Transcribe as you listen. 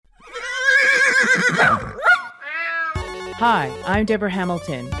Hi, I'm Deborah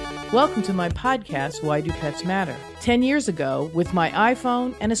Hamilton. Welcome to my podcast, Why Do Pets Matter? 10 years ago, with my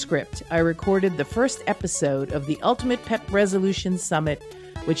iPhone and a script, I recorded the first episode of the Ultimate Pet Resolution Summit,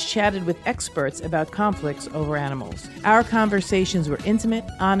 which chatted with experts about conflicts over animals. Our conversations were intimate,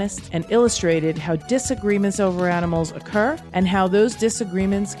 honest, and illustrated how disagreements over animals occur and how those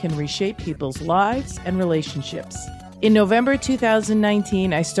disagreements can reshape people's lives and relationships. In November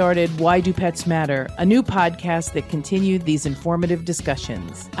 2019, I started Why Do Pets Matter, a new podcast that continued these informative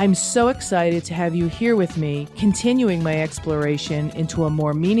discussions. I'm so excited to have you here with me, continuing my exploration into a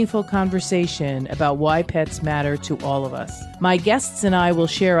more meaningful conversation about why pets matter to all of us. My guests and I will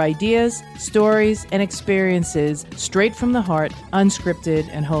share ideas, stories, and experiences straight from the heart, unscripted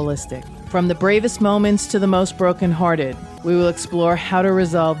and holistic. From the bravest moments to the most brokenhearted, we will explore how to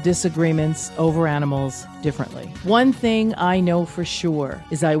resolve disagreements over animals differently. One thing I know for sure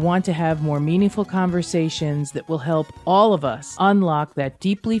is I want to have more meaningful conversations that will help all of us unlock that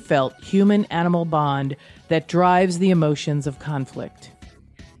deeply felt human-animal bond that drives the emotions of conflict.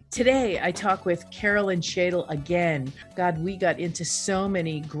 Today, I talk with Carolyn Shadle again. God, we got into so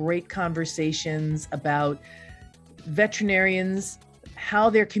many great conversations about veterinarians,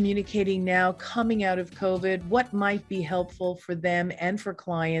 how they're communicating now coming out of COVID, what might be helpful for them and for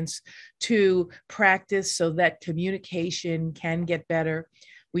clients to practice so that communication can get better.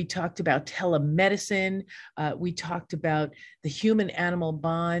 We talked about telemedicine. We talked about the human-animal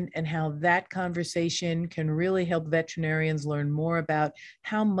bond and how that conversation can really help veterinarians learn more about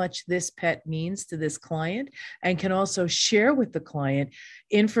how much this pet means to this client and can also share with the client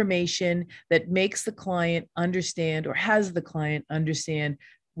information that makes the client understand or has the client understand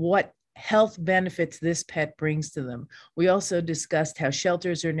what health benefits this pet brings to them. We also discussed how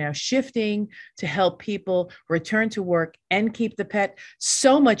shelters are now shifting to help people return to work and keep the pet.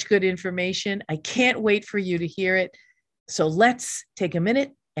 So much good information. I can't wait for you to hear it. So let's take a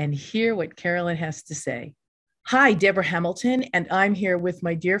minute and hear what Carolyn has to say. Hi, Deborah Hamilton, and I'm here with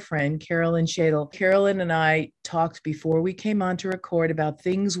my dear friend, Carolyn Shadle. Carolyn and I talked before we came on to record about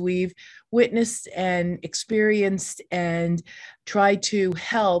things we've witnessed and experienced and tried to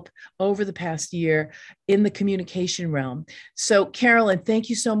help over the past year in the communication realm. So, Carolyn, thank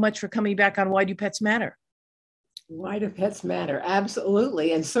you so much for coming back on Why Do Pets Matter? Why do pets matter?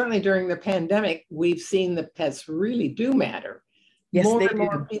 Absolutely. And certainly during the pandemic, we've seen that pets really do matter. Yes, more they and do.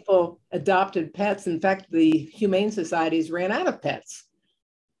 more people adopted pets. In fact, the humane societies ran out of pets.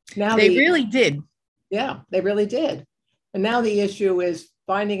 Now they really did. Yeah, they really did. And now the issue is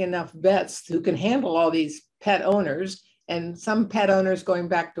finding enough vets who can handle all these pet owners. And some pet owners going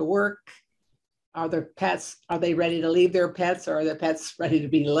back to work, are they ready to leave their pets, or are their pets ready to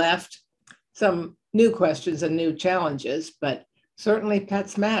be left? Some new questions and new challenges, but certainly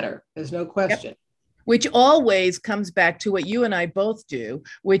pets matter. There's no question. Yep. Which always comes back to what you and I both do,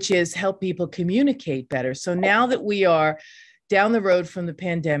 which is help people communicate better. So now that we are down the road from the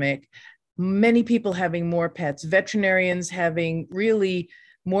pandemic, many people having more pets, veterinarians having really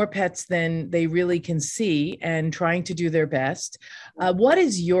more pets than they really can see and trying to do their best. What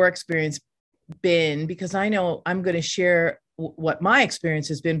has your experience been? Because I know I'm going to share what my experience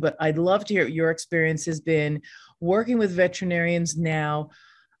has been, but I'd love to hear what your experience has been working with veterinarians now.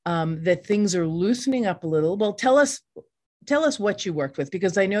 That things are loosening up a little. Well, tell us what you worked with,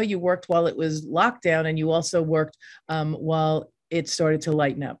 because I know you worked while it was locked down and you also worked while it started to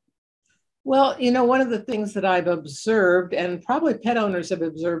lighten up. Well, one of the things that I've observed, and probably pet owners have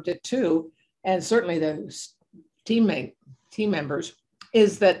observed it too, and certainly the team members,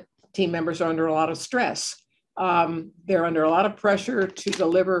 is that team members are under a lot of stress. They're under a lot of pressure to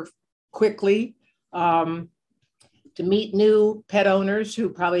deliver quickly, to meet new pet owners who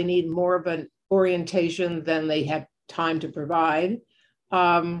probably need more of an orientation than they have time to provide.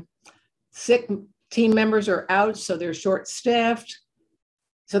 Sick team members are out, so they're short-staffed.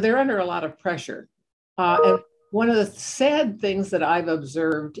 So they're under a lot of pressure. And one of the sad things that I've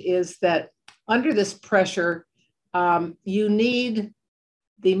observed is that under this pressure, you need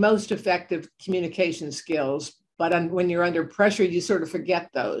the most effective communication skills, but when you're under pressure, you sort of forget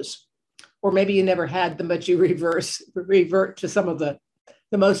those. Or maybe you never had them, but you revert to some of the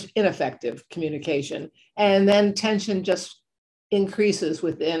most ineffective communication. And then tension just increases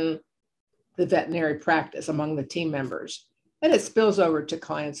within the veterinary practice among the team members. And it spills over to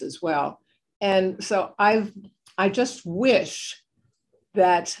clients as well. And so I just wish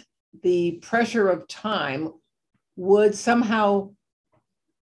that the pressure of time would somehow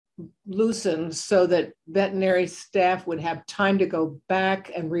loosen so that veterinary staff would have time to go back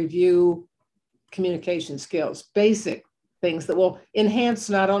and review communication skills, basic things that will enhance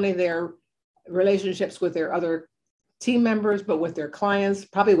not only their relationships with their other team members, but with their clients,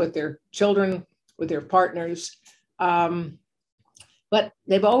 probably with their children, with their partners. But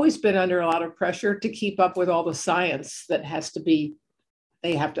they've always been under a lot of pressure to keep up with all the science that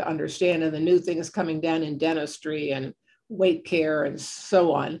they have to understand, and the new things coming down in dentistry and weight care and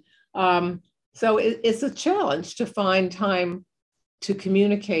so on. So it's a challenge to find time to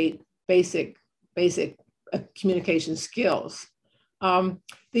communicate basic communication skills.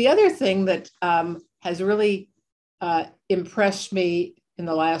 The other thing that has really impressed me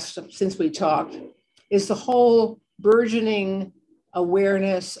in since we talked is the whole burgeoning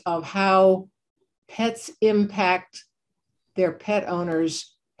awareness of how pets impact their pet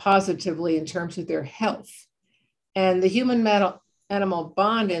owners positively in terms of their health. And the Human Animal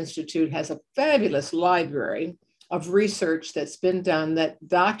Bond Institute has a fabulous library of research that's been done that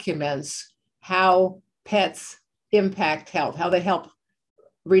documents how pets impact health, how they help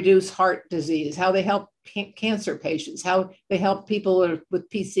reduce heart disease, how they help cancer patients, how they help people with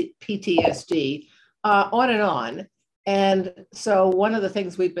PTSD, on and on. And so one of the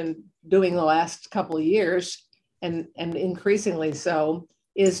things we've been doing the last couple of years, and increasingly so,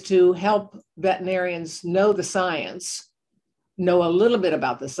 is to help veterinarians know the science, know a little bit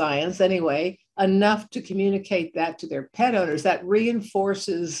about the science anyway, enough to communicate that to their pet owners. That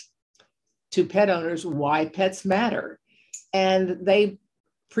reinforces to pet owners why pets matter. And they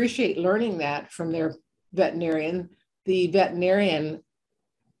appreciate learning that from their veterinarian. The veterinarian,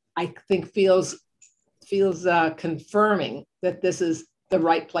 I think, feels confirming that this is the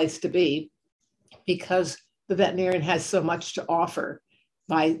right place to be, because the veterinarian has so much to offer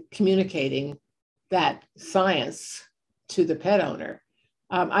by communicating that science to the pet owner.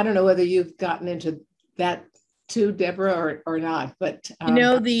 I don't know whether you've gotten into that too, Deborah, or not, but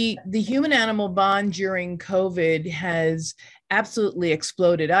the human animal bond during COVID has absolutely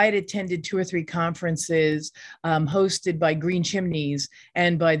exploded. I had attended 2 or 3 conferences hosted by Green Chimneys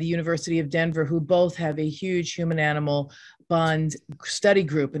and by the University of Denver, who both have a huge human animal bond study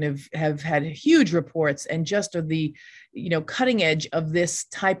group and have had huge reports and just are the cutting edge of this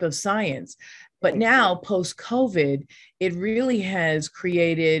type of science. But now, post-COVID, it really has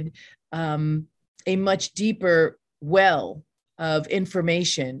created a much deeper well of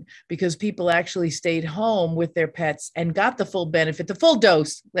information, because people actually stayed home with their pets and got the full benefit, the full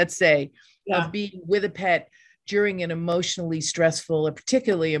dose, let's say, of being with a pet during an a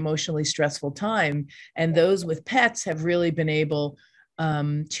particularly emotionally stressful time. And those with pets have really been able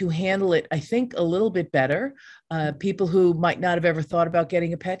to handle it, I think, a little bit better. People who might not have ever thought about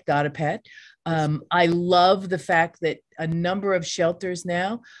getting a pet got a pet. I love the fact that a number of shelters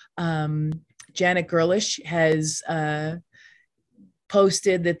now, Janet Gerlish has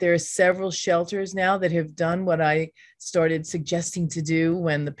posted that there are several shelters now that have done what I started suggesting to do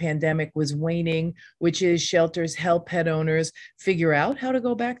when the pandemic was waning, which is shelters help pet owners figure out how to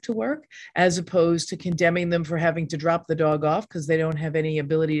go back to work, as opposed to condemning them for having to drop the dog off because they don't have any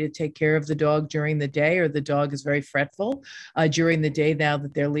ability to take care of the dog during the day, or the dog is very fretful during the day now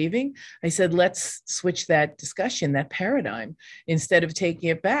that they're leaving. I said, let's switch that discussion, that paradigm. Instead of taking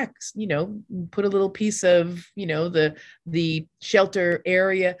it back, put a little piece of, the shelter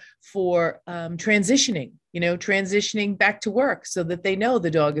area for transitioning back to work so that they know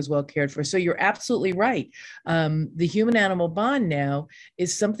the dog is well cared for. So you're absolutely right. The human animal bond now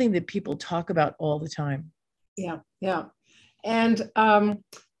is something that people talk about all the time. Yeah. And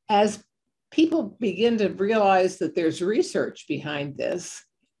as people begin to realize that there's research behind this,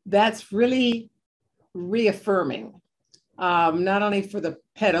 that's really reaffirming, not only for the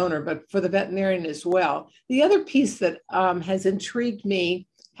pet owner, but for the veterinarian as well. The other piece that has intrigued me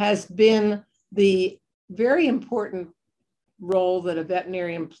has been the very important role that a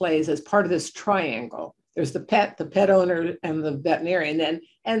veterinarian plays as part of this triangle. There's the pet owner, and the veterinarian,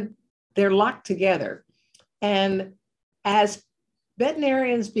 and they're locked together. And as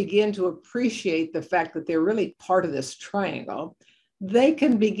veterinarians begin to appreciate the fact that they're really part of this triangle, they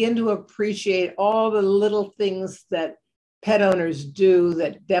can begin to appreciate all the little things that pet owners do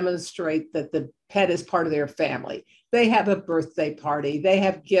that demonstrate that the pet is part of their family. They have a birthday party. They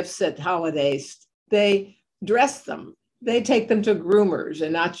have gifts at holidays. They dress them. They take them to groomers,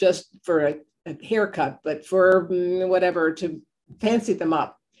 and not just for a haircut, but for whatever, to fancy them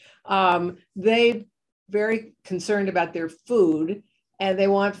up. They very concerned about their food, and they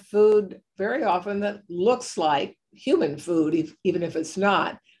want food very often that looks like human food, even if it's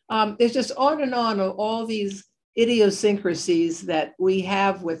not. There's just on and on of all these idiosyncrasies that we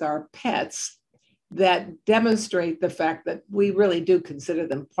have with our pets that demonstrate the fact that we really do consider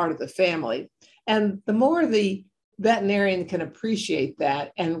them part of the family. And the more the veterinarian can appreciate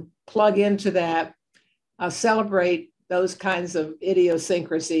that and plug into that, celebrate those kinds of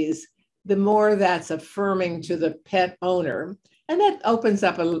idiosyncrasies, the more that's affirming to the pet owner. And that opens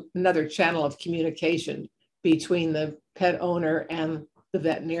up another channel of communication between the pet owner and the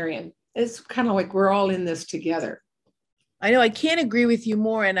veterinarian. It's kind of like we're all in this together. I know I can't agree with you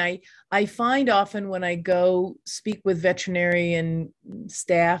more. And I find often when I go speak with veterinarian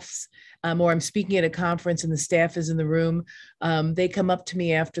staffs, or I'm speaking at a conference and the staff is in the room, they come up to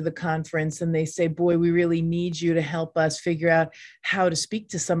me after the conference and they say, boy, we really need you to help us figure out how to speak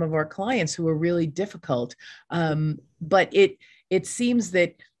to some of our clients who are really difficult. But it seems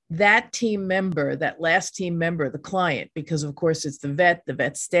that team member, that last team member, the client, because of course it's the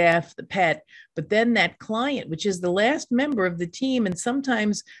vet staff, the pet, but then that client, which is the last member of the team and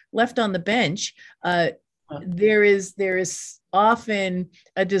sometimes left on the bench, there is often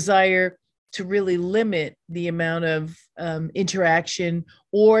a desire to really limit the amount of interaction,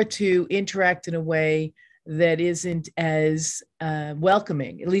 or to interact in a way that isn't as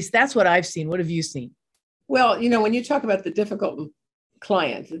welcoming. At least that's what I've seen. What have you seen? Well, when you talk about the difficult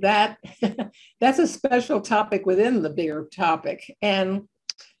client, that's a special topic within the bigger topic. And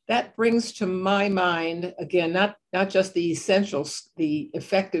that brings to my mind, again, not just the essentials, the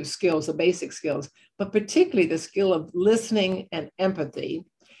effective skills, the basic skills, but particularly the skill of listening and empathy.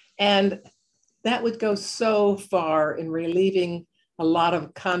 And that would go so far in relieving a lot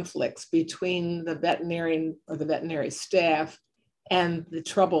of conflicts between the veterinarian or the veterinary staff and the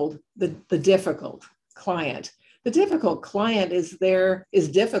difficult client. The difficult client is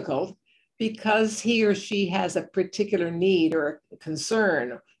difficult because he or she has a particular need or a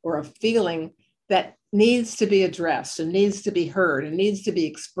concern or a feeling that needs to be addressed and needs to be heard and needs to be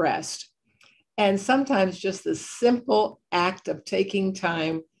expressed. And sometimes just the simple act of taking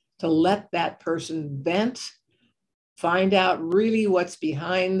time to let that person vent, find out really what's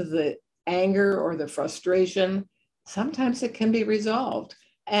behind the anger or the frustration, sometimes it can be resolved.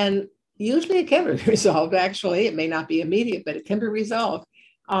 And usually it can be resolved, actually. It may not be immediate, but it can be resolved.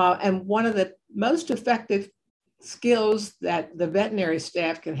 And one of the most effective skills that the veterinary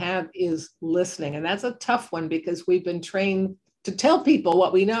staff can have is listening. And that's a tough one because we've been trained to tell people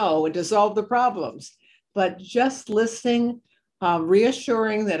what we know and to solve the problems. But just listening,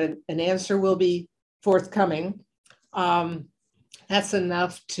 reassuring that an answer will be forthcoming, that's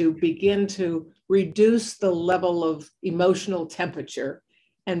enough to begin to reduce the level of emotional temperature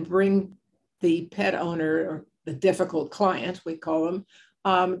and bring the pet owner or the difficult client, we call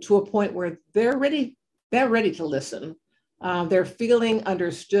them, to a point where they're ready to listen. They're feeling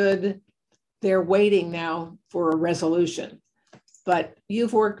understood. They're waiting now for a resolution. But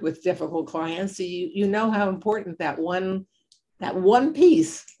you've worked with difficult clients, so you know how important that one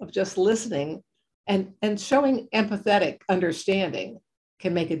piece of just listening and showing empathetic understanding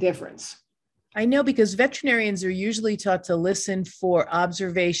can make a difference. I know, because veterinarians are usually taught to listen for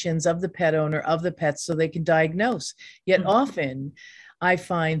observations of the pet owner, of the pets, so they can diagnose. Yet often I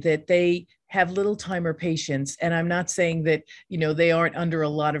find that they have little time or patience. And I'm not saying that, they aren't under a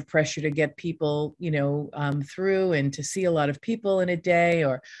lot of pressure to get people, through and to see a lot of people in a day,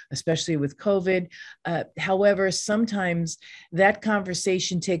 or especially with COVID. However, sometimes that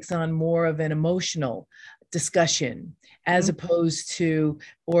conversation takes on more of an emotional discussion as opposed to,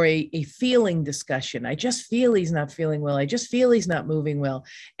 or a feeling discussion. I just feel he's not feeling well. I just feel he's not moving well.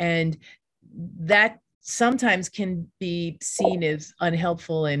 And that sometimes can be seen as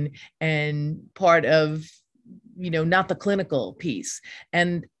unhelpful and part of, not the clinical piece.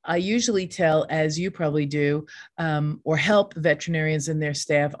 And I usually tell, as you probably do, or help veterinarians and their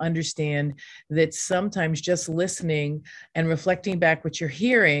staff understand that sometimes just listening and reflecting back what you're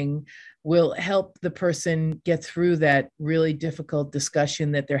hearing will help the person get through that really difficult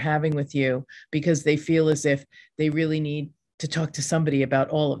discussion that they're having with you, because they feel as if they really need to talk to somebody about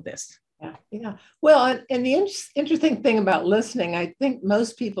all of this. Yeah. Well, and the interesting thing about listening, I think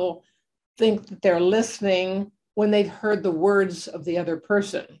most people think that they're listening when they've heard the words of the other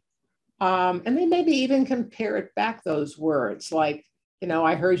person. And they maybe even compare it back, those words, like,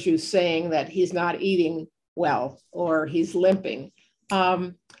 I heard you saying that he's not eating well or he's limping.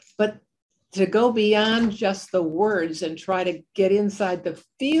 But to go beyond just the words and try to get inside the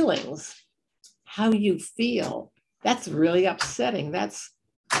feelings, how you feel, that's really upsetting. That's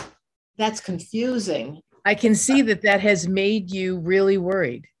confusing. I can see that has made you really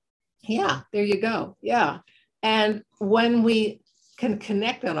worried. Yeah, there you go. Yeah. And when we can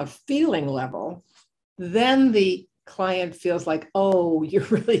connect on a feeling level, then the client feels like, oh, you're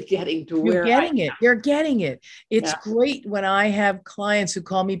really getting to where You're getting it. It's great when I have clients who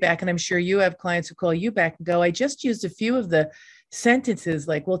call me back, and I'm sure you have clients who call you back and go, I just used a few of the sentences,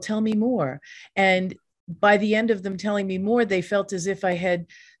 like, well, tell me more. And by the end of them telling me more, they felt as if I had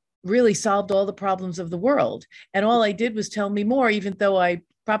really solved all the problems of the world. And all I did was tell me more, even though I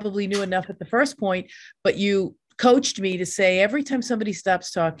probably knew enough at the first point. But you coached me to say, every time somebody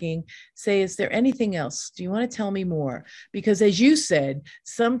stops talking, say, is there anything else? Do you want to tell me more? Because as you said,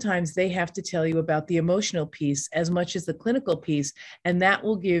 sometimes they have to tell you about the emotional piece as much as the clinical piece. And that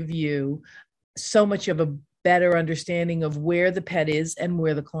will give you so much of a better understanding of where the pet is and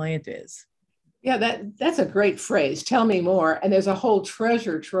where the client is. Yeah, that's a great phrase. Tell me more. And there's a whole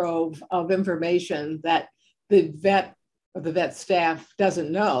treasure trove of information that the vet or the vet staff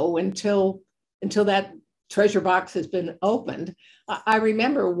doesn't know until that treasure box has been opened. I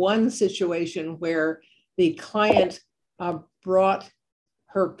remember one situation where the client brought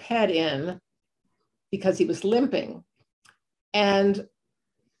her pet in because he was limping. And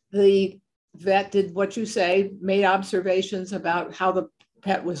the vet did what you say, made observations about how the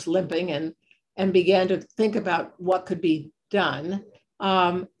pet was limping and began to think about what could be done.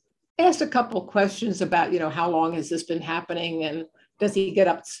 Asked a couple of questions about, how long has this been happening, and does he get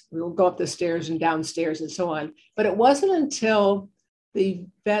up, go up the stairs and downstairs and so on. But it wasn't until the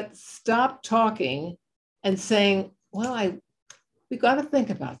vet stopped talking and saying, well, we got to think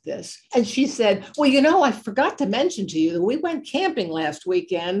about this. And she said, well, I forgot to mention to you that we went camping last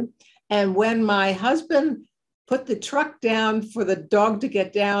weekend. And when my husband put the truck down for the dog to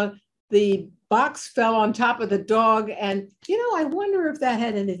get down, the box fell on top of the dog. And, I wonder if that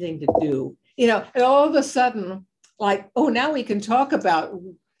had anything to do, and all of a sudden, like, oh, now we can talk about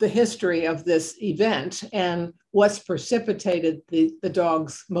the history of this event and what's precipitated the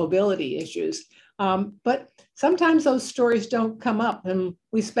dog's mobility issues. But sometimes those stories don't come up, and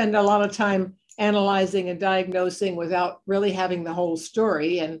we spend a lot of time analyzing and diagnosing without really having the whole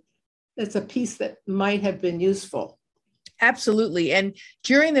story. And it's a piece that might have been useful. Absolutely. And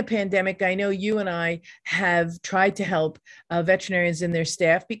during the pandemic, I know you and I have tried to help veterinarians and their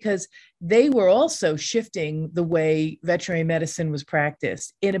staff, because they were also shifting the way veterinary medicine was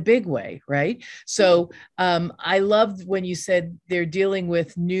practiced in a big way, right? So I loved when you said they're dealing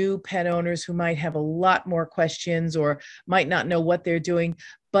with new pet owners who might have a lot more questions or might not know what they're doing.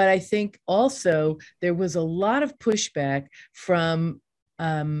 But I think also there was a lot of pushback from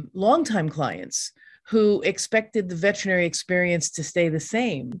longtime clients who expected the veterinary experience to stay the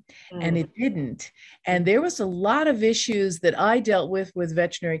same, and it didn't. And there was a lot of issues that I dealt with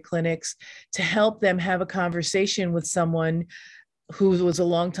veterinary clinics to help them have a conversation with someone who was a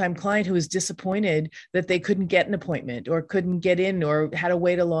longtime client who was disappointed that they couldn't get an appointment or couldn't get in or had to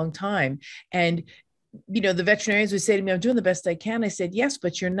wait a long time. And the veterinarians would say to me, I'm doing the best I can. I said, yes,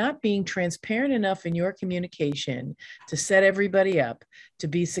 but you're not being transparent enough in your communication to set everybody up to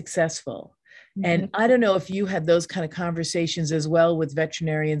be successful. And I don't know if you had those kind of conversations as well with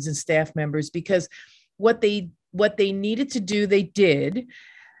veterinarians and staff members, because what they needed to do, they did.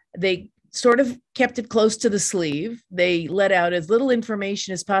 They sort of kept it close to the sleeve. They let out as little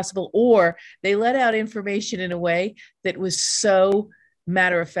information as possible, or they let out information in a way that was so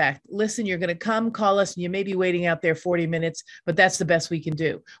matter of fact. Listen, you're going to come, call us, and you may be waiting out there 40 minutes, but that's the best we can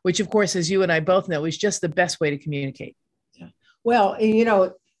do, which of course, as you and I both know, is just the best way to communicate. Yeah. Well,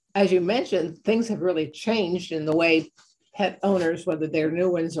 as you mentioned, things have really changed in the way pet owners, whether they're new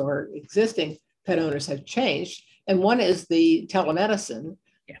ones or existing pet owners, have changed. And one is the telemedicine.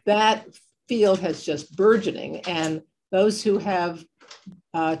 Yeah. That field has just burgeoning. And those who have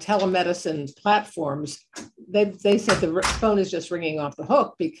telemedicine platforms, they said the phone is just ringing off the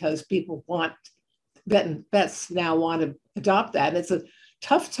hook because people vets now want to adopt that. And it's a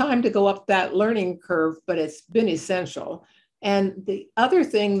tough time to go up that learning curve, but it's been essential. And the other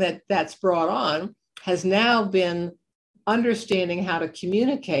thing that's brought on has now been understanding how to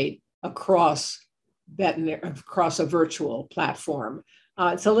communicate across a virtual platform.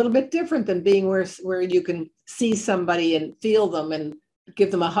 It's a little bit different than being where you can see somebody and feel them and give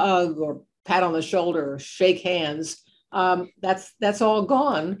them a hug or pat on the shoulder or shake hands. That's all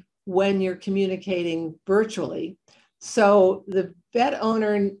gone when you're communicating virtually. So the vet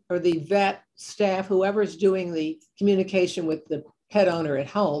owner or the vet staff, whoever's doing the communication with the pet owner at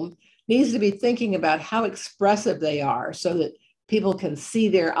home, needs to be thinking about how expressive they are so that people can see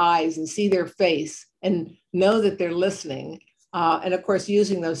their eyes and see their face and know that they're listening. And of course,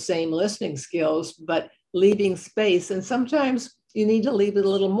 using those same listening skills, but leaving space. And sometimes you need to leave it a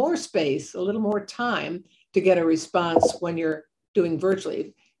little more space, a little more time to get a response when you're doing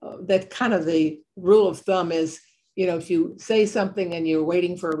virtually. That kind of the rule of thumb is, if you say something and you're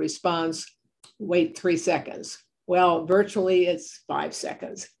waiting for a response, wait 3 seconds. Well, virtually it's 5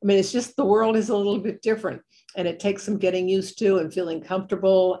 seconds. I mean, it's just the world is a little bit different, and it takes some getting used to and feeling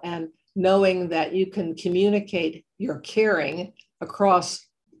comfortable and knowing that you can communicate your caring across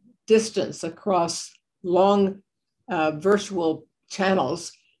distance, across long virtual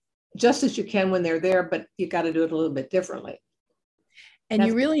channels, just as you can when they're there, but you got to do it a little bit differently. And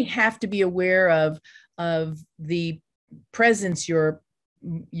you really have to be aware of the presence you're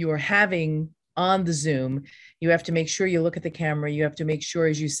having on the Zoom. You have to make sure you look at the camera. You have to make sure,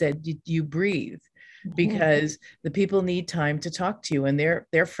 as you said, you breathe, because the people need time to talk to you, and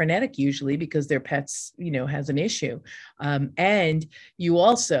they're frenetic usually because their pets, has an issue. And you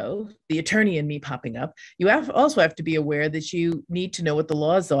also, the attorney in me popping up, you also have to be aware that you need to know what the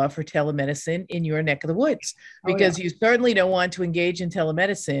laws are for telemedicine in your neck of the woods, because you certainly don't want to engage in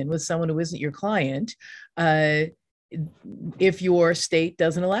telemedicine with someone who isn't your client if your state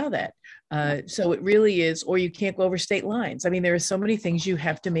doesn't allow that. So it really is, or you can't go over state lines. I mean, there are so many things you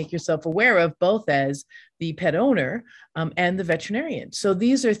have to make yourself aware of, both as the pet owner and the veterinarian. So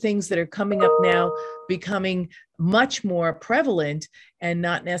these are things that are coming up now, becoming much more prevalent, and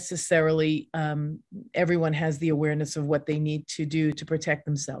not necessarily everyone has the awareness of what they need to do to protect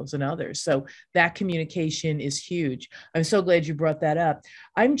themselves and others. So that communication is huge. I'm so glad you brought that up.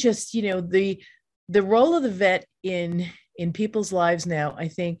 I'm just, the role of the vet in people's lives now, I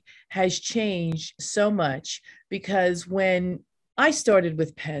think, has changed so much, because when I started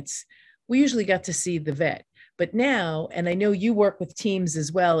with pets, we usually got to see the vet. But now, and I know you work with teams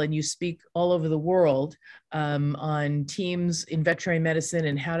as well, and you speak all over the world on teams in veterinary medicine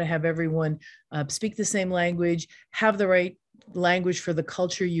and how to have everyone speak the same language, have the right language for the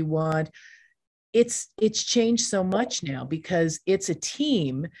culture you want. It's changed so much now, because it's a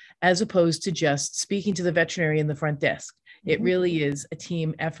team as opposed to just speaking to the veterinarian in the front desk. It really is a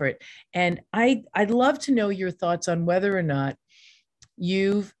team effort. And I'd love to know your thoughts on whether or not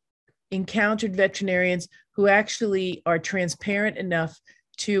you've encountered veterinarians who actually are transparent enough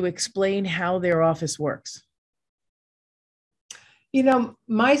to explain how their office works.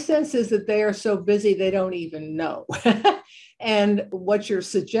 My sense is that they are so busy they don't even know. And what you're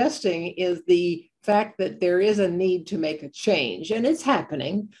suggesting is the fact that there is a need to make a change, and it's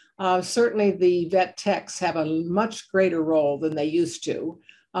happening. Certainly the vet techs have a much greater role than they used to,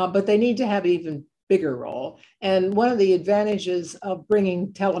 but they need to have an even bigger role. And one of the advantages of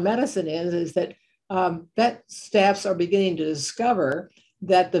bringing telemedicine in is that vet staffs are beginning to discover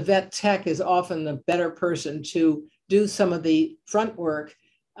that the vet tech is often the better person to do some of the front work,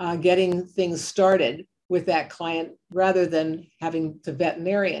 getting things started with that client, rather than having the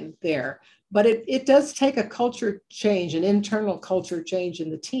veterinarian there. But it does take a culture change, an internal culture change in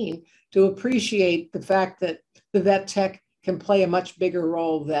the team, to appreciate the fact that the vet tech can play a much bigger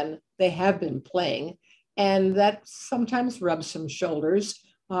role than they have been playing. And that sometimes rubs some shoulders.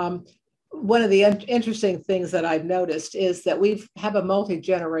 One of the interesting things that I've noticed is that we have a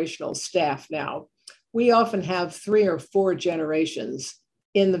multi-generational staff now. We often have 3 or 4 generations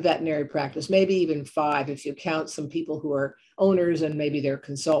in the veterinary practice, maybe even 5 if you count some people who are owners and maybe they're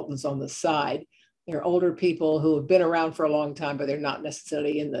consultants on the side. They're older people who have been around for a long time, but they're not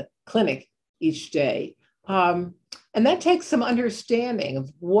necessarily in the clinic each day. And that takes some understanding of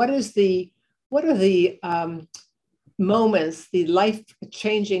what are the moments, the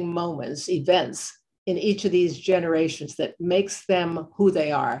life-changing moments, events in each of these generations that makes them who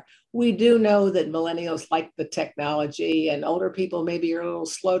they are. We do know that millennials like the technology, and older people maybe are a little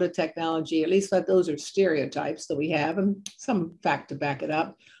slow to technology. At least that those are stereotypes that we have, and some fact to back it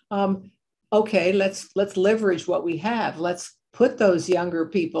up. Okay, let's leverage what we have. Let's put those younger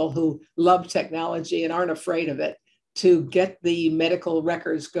people who love technology and aren't afraid of it to get the medical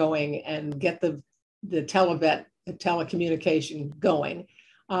records going and get the telecommunication going.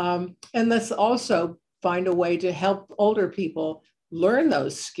 And let's also find a way to help older people learn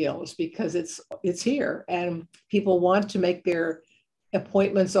those skills, because it's here, and people want to make their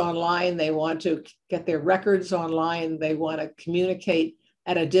appointments online. They want to get their records online. They want to communicate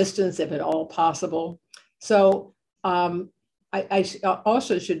at a distance if at all possible. So I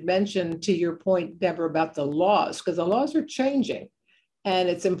also should mention, to your point, Deborah, about the laws, because the laws are changing and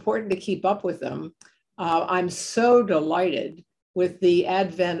it's important to keep up with them. I'm so delighted with the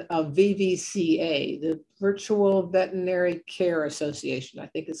advent of VVCA, the Virtual Veterinary Care Association, I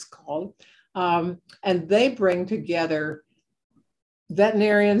think it's called. And they bring together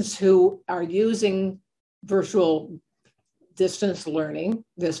veterinarians who are using virtual distance learning,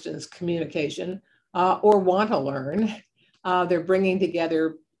 distance communication, or want to learn. They're bringing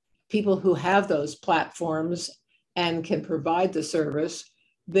together people who have those platforms and can provide the service.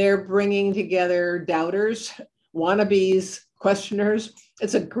 They're bringing together doubters, wannabes, questioners.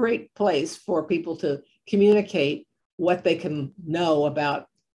 It's a great place for people to communicate what they can know about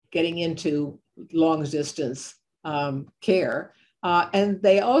getting into long distance care. And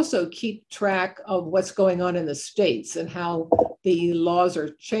they also keep track of what's going on in the states and how the laws are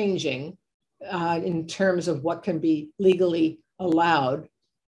changing in terms of what can be legally allowed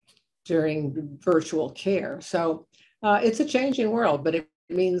during virtual care. So it's a changing world, but it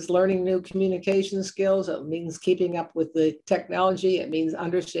means learning new communication skills. It means keeping up with the technology. It means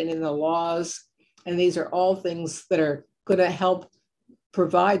understanding the laws. And these are all things that are going to help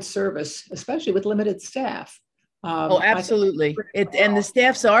provide service, especially with limited staff. Oh, absolutely. And the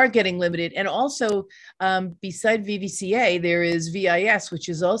staffs are getting limited. And also, beside VVCA, there is VIS, which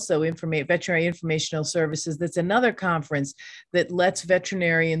is also Veterinary Informational Services. That's another conference that lets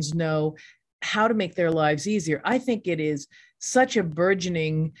veterinarians know how to make their lives easier. I think it is such a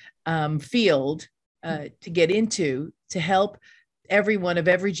burgeoning field to get into to help everyone of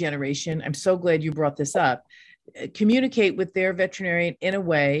every generation. I'm so glad you brought this up. Communicate with their veterinarian in a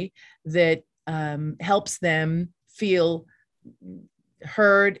way that helps them feel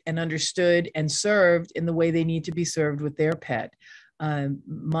heard and understood and served in the way they need to be served with their pet.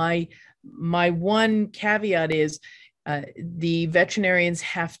 My one caveat is the veterinarians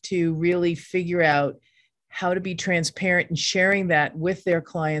have to really figure out how to be transparent and sharing that with their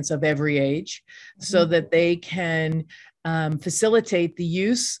clients of every age so that they can facilitate the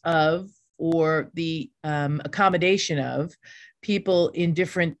use of or the accommodation of people in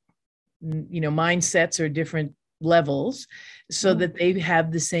different mindsets or different levels so that they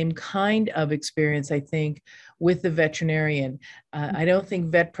have the same kind of experience, I think, with the veterinarian. I don't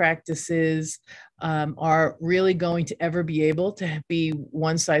think vet practices are really going to ever be able to be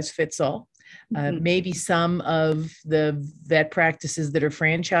one size fits all. Maybe some of the vet practices that are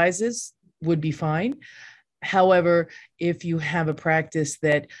franchises would be fine. However, if you have a practice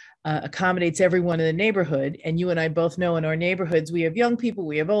that accommodates everyone in the neighborhood, and you and I both know in our neighborhoods, we have young people,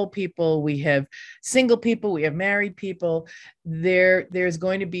 we have old people, we have single people, we have married people, there's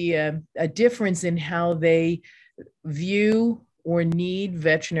going to be a difference in how they view or need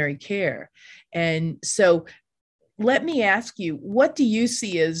veterinary care. And so let me ask you, what do you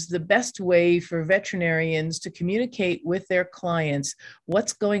see as the best way for veterinarians to communicate with their clients?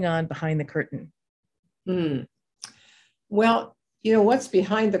 What's going on behind the curtain? Well, what's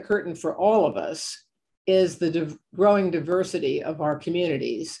behind the curtain for all of us is the growing diversity of our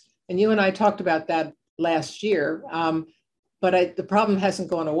communities. And you and I talked about that last year, but the problem hasn't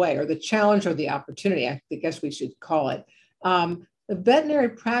gone away, or the challenge or the opportunity, I guess we should call it. The veterinary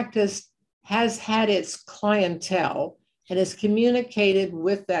practice has had its clientele and has communicated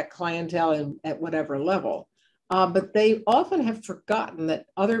with that clientele at whatever level. But they often have forgotten that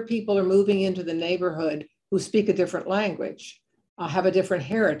other people are moving into the neighborhood who speak a different language, have a different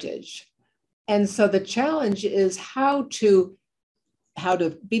heritage. And so the challenge is how to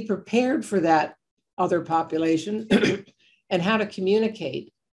be prepared for that other population and how to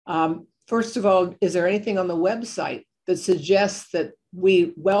communicate. First of all, is there anything on the website that suggests that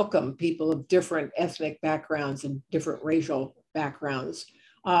we welcome people of different ethnic backgrounds and different racial backgrounds?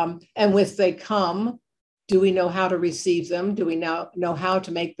 And if they come, do we know how to receive them? Do we know how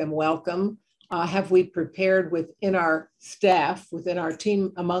to make them welcome? Have we prepared within our staff, within our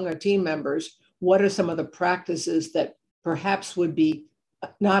team, among our team members, what are some of the practices that perhaps would be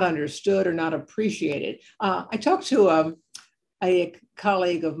not understood or not appreciated? I talked to a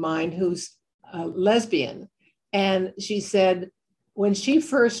colleague of mine who's lesbian, and she said when she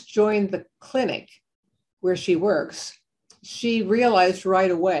first joined the clinic where she works, she realized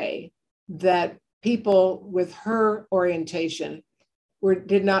right away that people with her orientation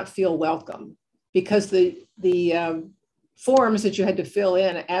did not feel welcome because the forms that you had to fill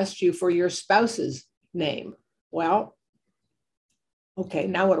in asked you for your spouse's name. Well, okay,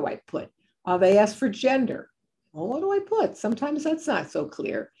 now what do I put? They asked for gender. Well, what do I put? Sometimes that's not so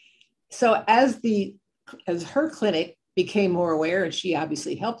clear. So as her clinic became more aware, and she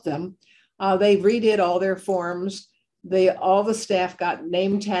obviously helped them, they redid all their forms. All the staff got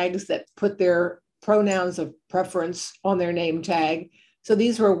name tags that put their pronouns of preference on their name tag. So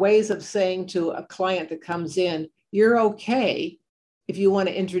these were ways of saying to a client that comes in, you're okay if you want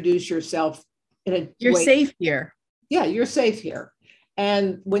to introduce yourself in a You're way. Safe here. Yeah, you're safe here.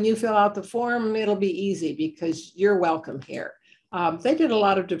 And when you fill out the form, it'll be easy because you're welcome here. They did a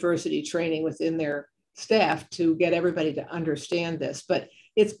lot of diversity training within their staff to get everybody to understand this, but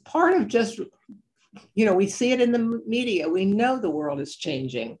it's part of just, we see it in the media. We know the world is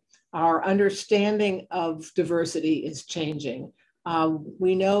changing. Our understanding of diversity is changing.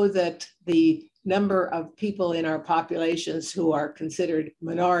 We know that the number of people in our populations who are considered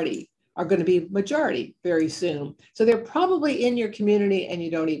minority are going to be majority very soon. So they're probably in your community and you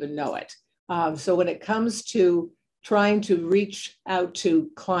don't even know it. So when it comes to trying to reach out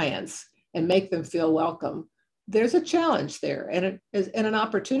to clients and make them feel welcome, there's a challenge there and an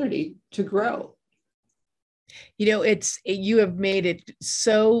opportunity to grow. You know, you have made it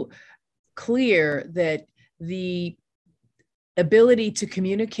so clear that the ability to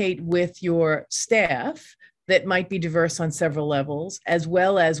communicate with your staff that might be diverse on several levels, as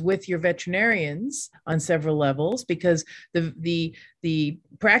well as with your veterinarians on several levels, because the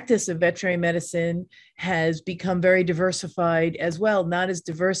practice of veterinary medicine has become very diversified as well, not as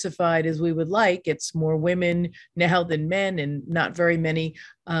diversified as we would like. It's more women now than men and not very many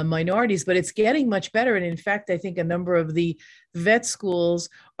minorities, but it's getting much better. And in fact, I think a number of the vet schools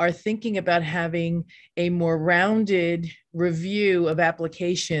are thinking about having a more rounded review of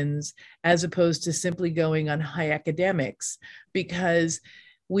applications as opposed to simply going on high academics, because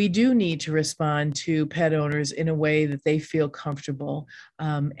we do need to respond to pet owners in a way that they feel comfortable.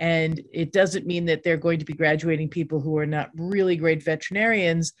 And it doesn't mean that they're going to be graduating people who are not really great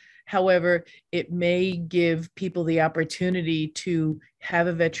veterinarians. However, it may give people the opportunity to have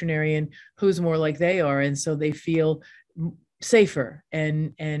a veterinarian who's more like they are, and so they feel safer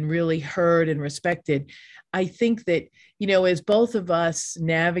and really heard and respected. I think that, you know, as both of us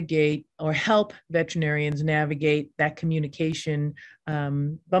navigate or help veterinarians navigate that communication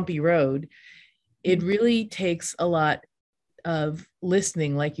bumpy road, it really takes a lot of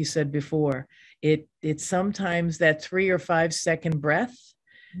listening, like you said before. It's sometimes that 3 or 5 second breath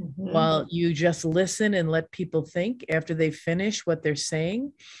while you just listen and let people think after they finish what they're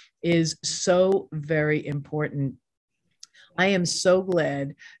saying is so very important. I am so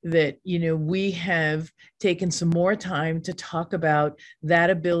glad that, you know, we have taken some more time to talk about that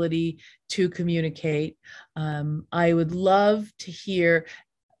ability to communicate. I would love to hear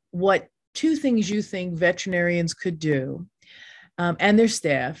what 2 things you think veterinarians could do and their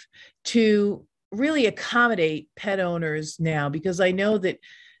staff to really accommodate pet owners now, because I know that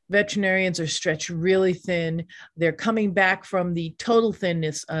veterinarians are stretched really thin. They're coming back from the total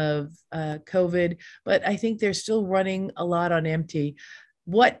thinness of COVID, but I think they're still running a lot on empty.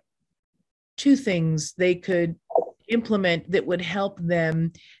 What 2 things they could implement that would help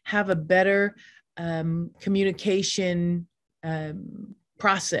them have a better communication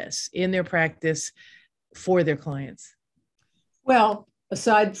process in their practice for their clients? Well,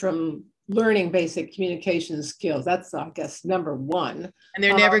 aside from learning basic communication skills, that's, I guess, number 1. And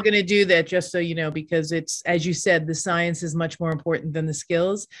they're never going to do that, just so you know, because it's, as you said, the science is much more important than the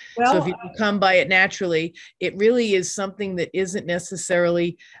skills. Well, so if you come by it naturally, it really is something that isn't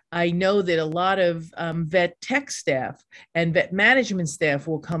necessarily, I know that a lot of vet tech staff and vet management staff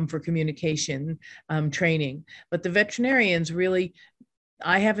will come for communication training, but the veterinarians really,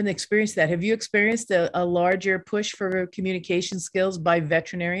 I haven't experienced that. Have you experienced a larger push for communication skills by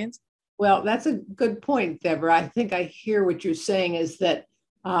veterinarians? Well, that's a good point, Deborah. I think I hear what you're saying is that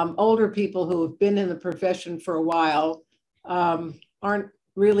older people who have been in the profession for a while aren't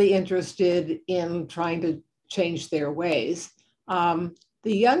really interested in trying to change their ways. The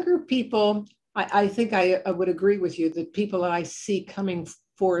younger people, I think I would agree with you that people that I see coming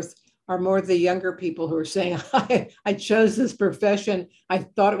forth are more the younger people who are saying, I chose this profession. I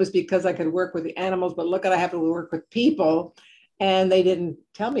thought it was because I could work with the animals, but look, I have to work with people. And they didn't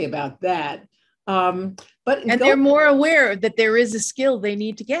tell me about that. They're more aware that there is a skill they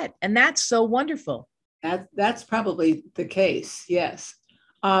need to get. And that's so wonderful. That's probably the case, yes.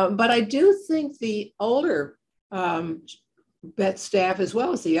 But I do think the older vet staff, as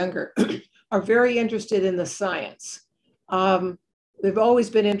well as the younger, are very interested in the science. They've always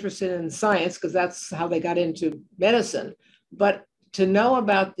been interested in science because that's how they got into medicine. But to know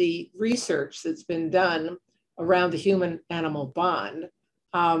about the research that's been done around the human-animal bond,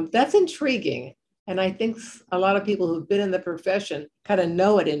 that's intriguing. And I think a lot of people who've been in the profession kind of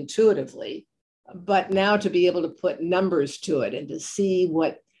know it intuitively, but now to be able to put numbers to it and to see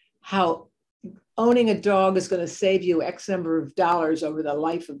how owning a dog is going to save you X number of dollars over the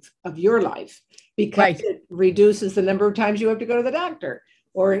life of your life, because it reduces the number of times you have to go to the doctor,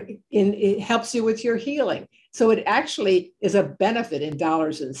 or it helps you with your healing. So it actually is a benefit in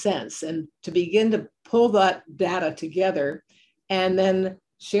dollars and cents. And to begin to pull that data together and then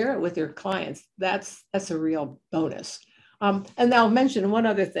share it with your clients, that's a real bonus. And I'll mention one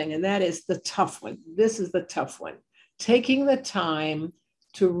other thing, and that is the tough one. This is the tough one. Taking the time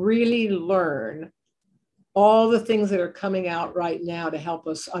to really learn all the things that are coming out right now to help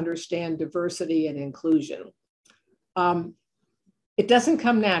us understand diversity and inclusion. it doesn't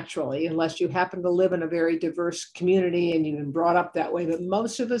come naturally unless you happen to live in a very diverse community and you've been brought up that way. But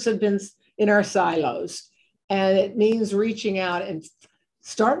most of us have been in our silos. And it means reaching out and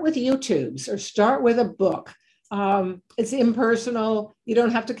start with YouTubes or start with a book. It's impersonal. You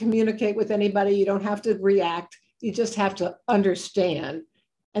don't have to communicate with anybody. You don't have to react. You just have to understand.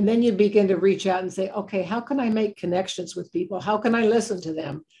 And then you begin to reach out and say, okay, how can I make connections with people? How can I listen to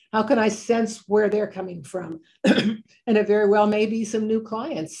them? How can I sense where they're coming from? And it very well may be some new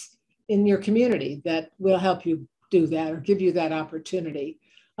clients in your community that will help you do that or give you that opportunity.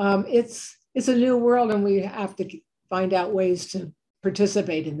 It's a new world, and we have to find out ways to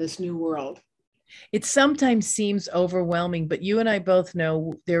participate in this new world. It sometimes seems overwhelming, but you and I both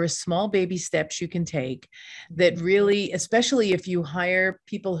know there are small baby steps you can take that really, especially if you hire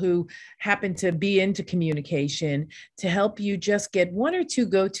people who happen to be into communication, to help you just get one or two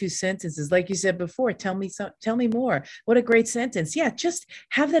go-to sentences. Like you said before, tell me more. What a great sentence. Yeah, just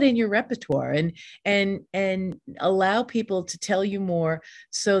have that in your repertoire and allow people to tell you more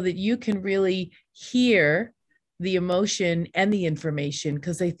so that you can really hear the emotion and the information,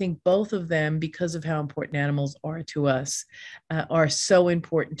 because I think both of them, because of how important animals are to us, are so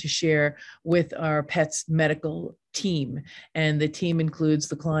important to share with our pets' medical team. And the team includes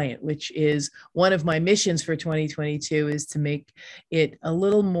the client, which is one of my missions for 2022, is to make it a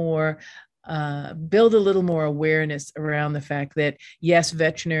little more build a little more awareness around the fact that, yes,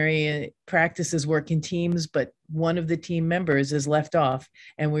 veterinary practices work in teams, but one of the team members is left off,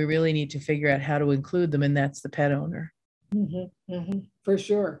 and we really need to figure out how to include them, and that's the pet owner. Mm-hmm, mm-hmm. For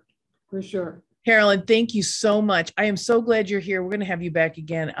sure. Carolyn, thank you so much. I am so glad you're here. We're going to have you back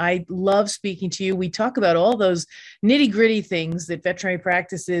again. I love speaking to you. We talk about all those nitty-gritty things that veterinary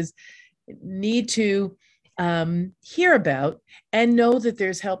practices need to hear about, and know that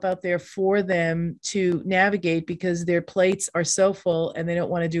there's help out there for them to navigate, because their plates are so full and they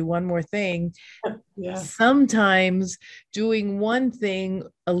don't want to do one more thing. Yeah. Sometimes doing one thing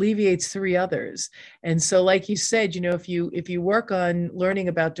alleviates three others. And so, like you said, if you work on learning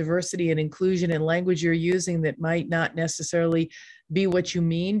about diversity and inclusion and language you're using that might not necessarily be what you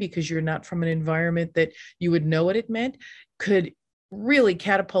mean because you're not from an environment that you would know what it meant, could really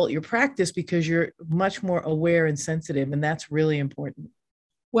catapult your practice because you're much more aware and sensitive, and that's really important.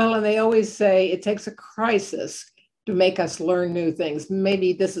 Well, and they always say it takes a crisis to make us learn new things.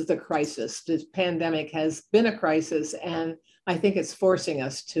 Maybe this is the crisis. This pandemic has been a crisis, and I think it's forcing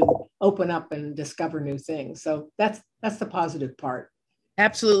us to open up and discover new things. So that's the positive part.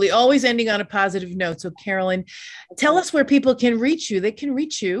 Absolutely. Always ending on a positive note. So Carolyn, tell us where people can reach you. They can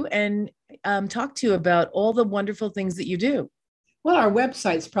reach you and talk to you about all the wonderful things that you do. Well, our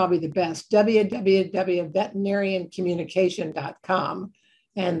website's probably the best, www.veterinariancommunication.com.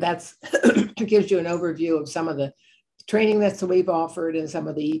 And that's gives you an overview of some of the training that we've offered and some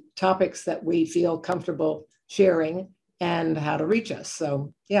of the topics that we feel comfortable sharing and how to reach us.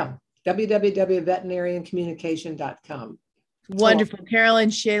 So yeah, www.veterinariancommunication.com. Wonderful.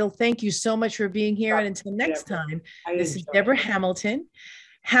 Carolyn Shadle, thank you so much for being here. And until next time, this is Deborah Hamilton,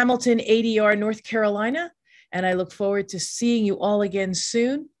 ADR, North Carolina. And I look forward to seeing you all again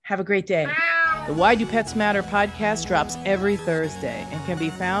soon. Have a great day. The Why Do Pets Matter podcast drops every Thursday and can be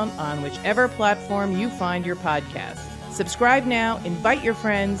found on whichever platform you find your podcast. Subscribe now, invite your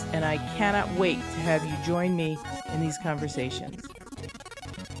friends, and I cannot wait to have you join me in these conversations.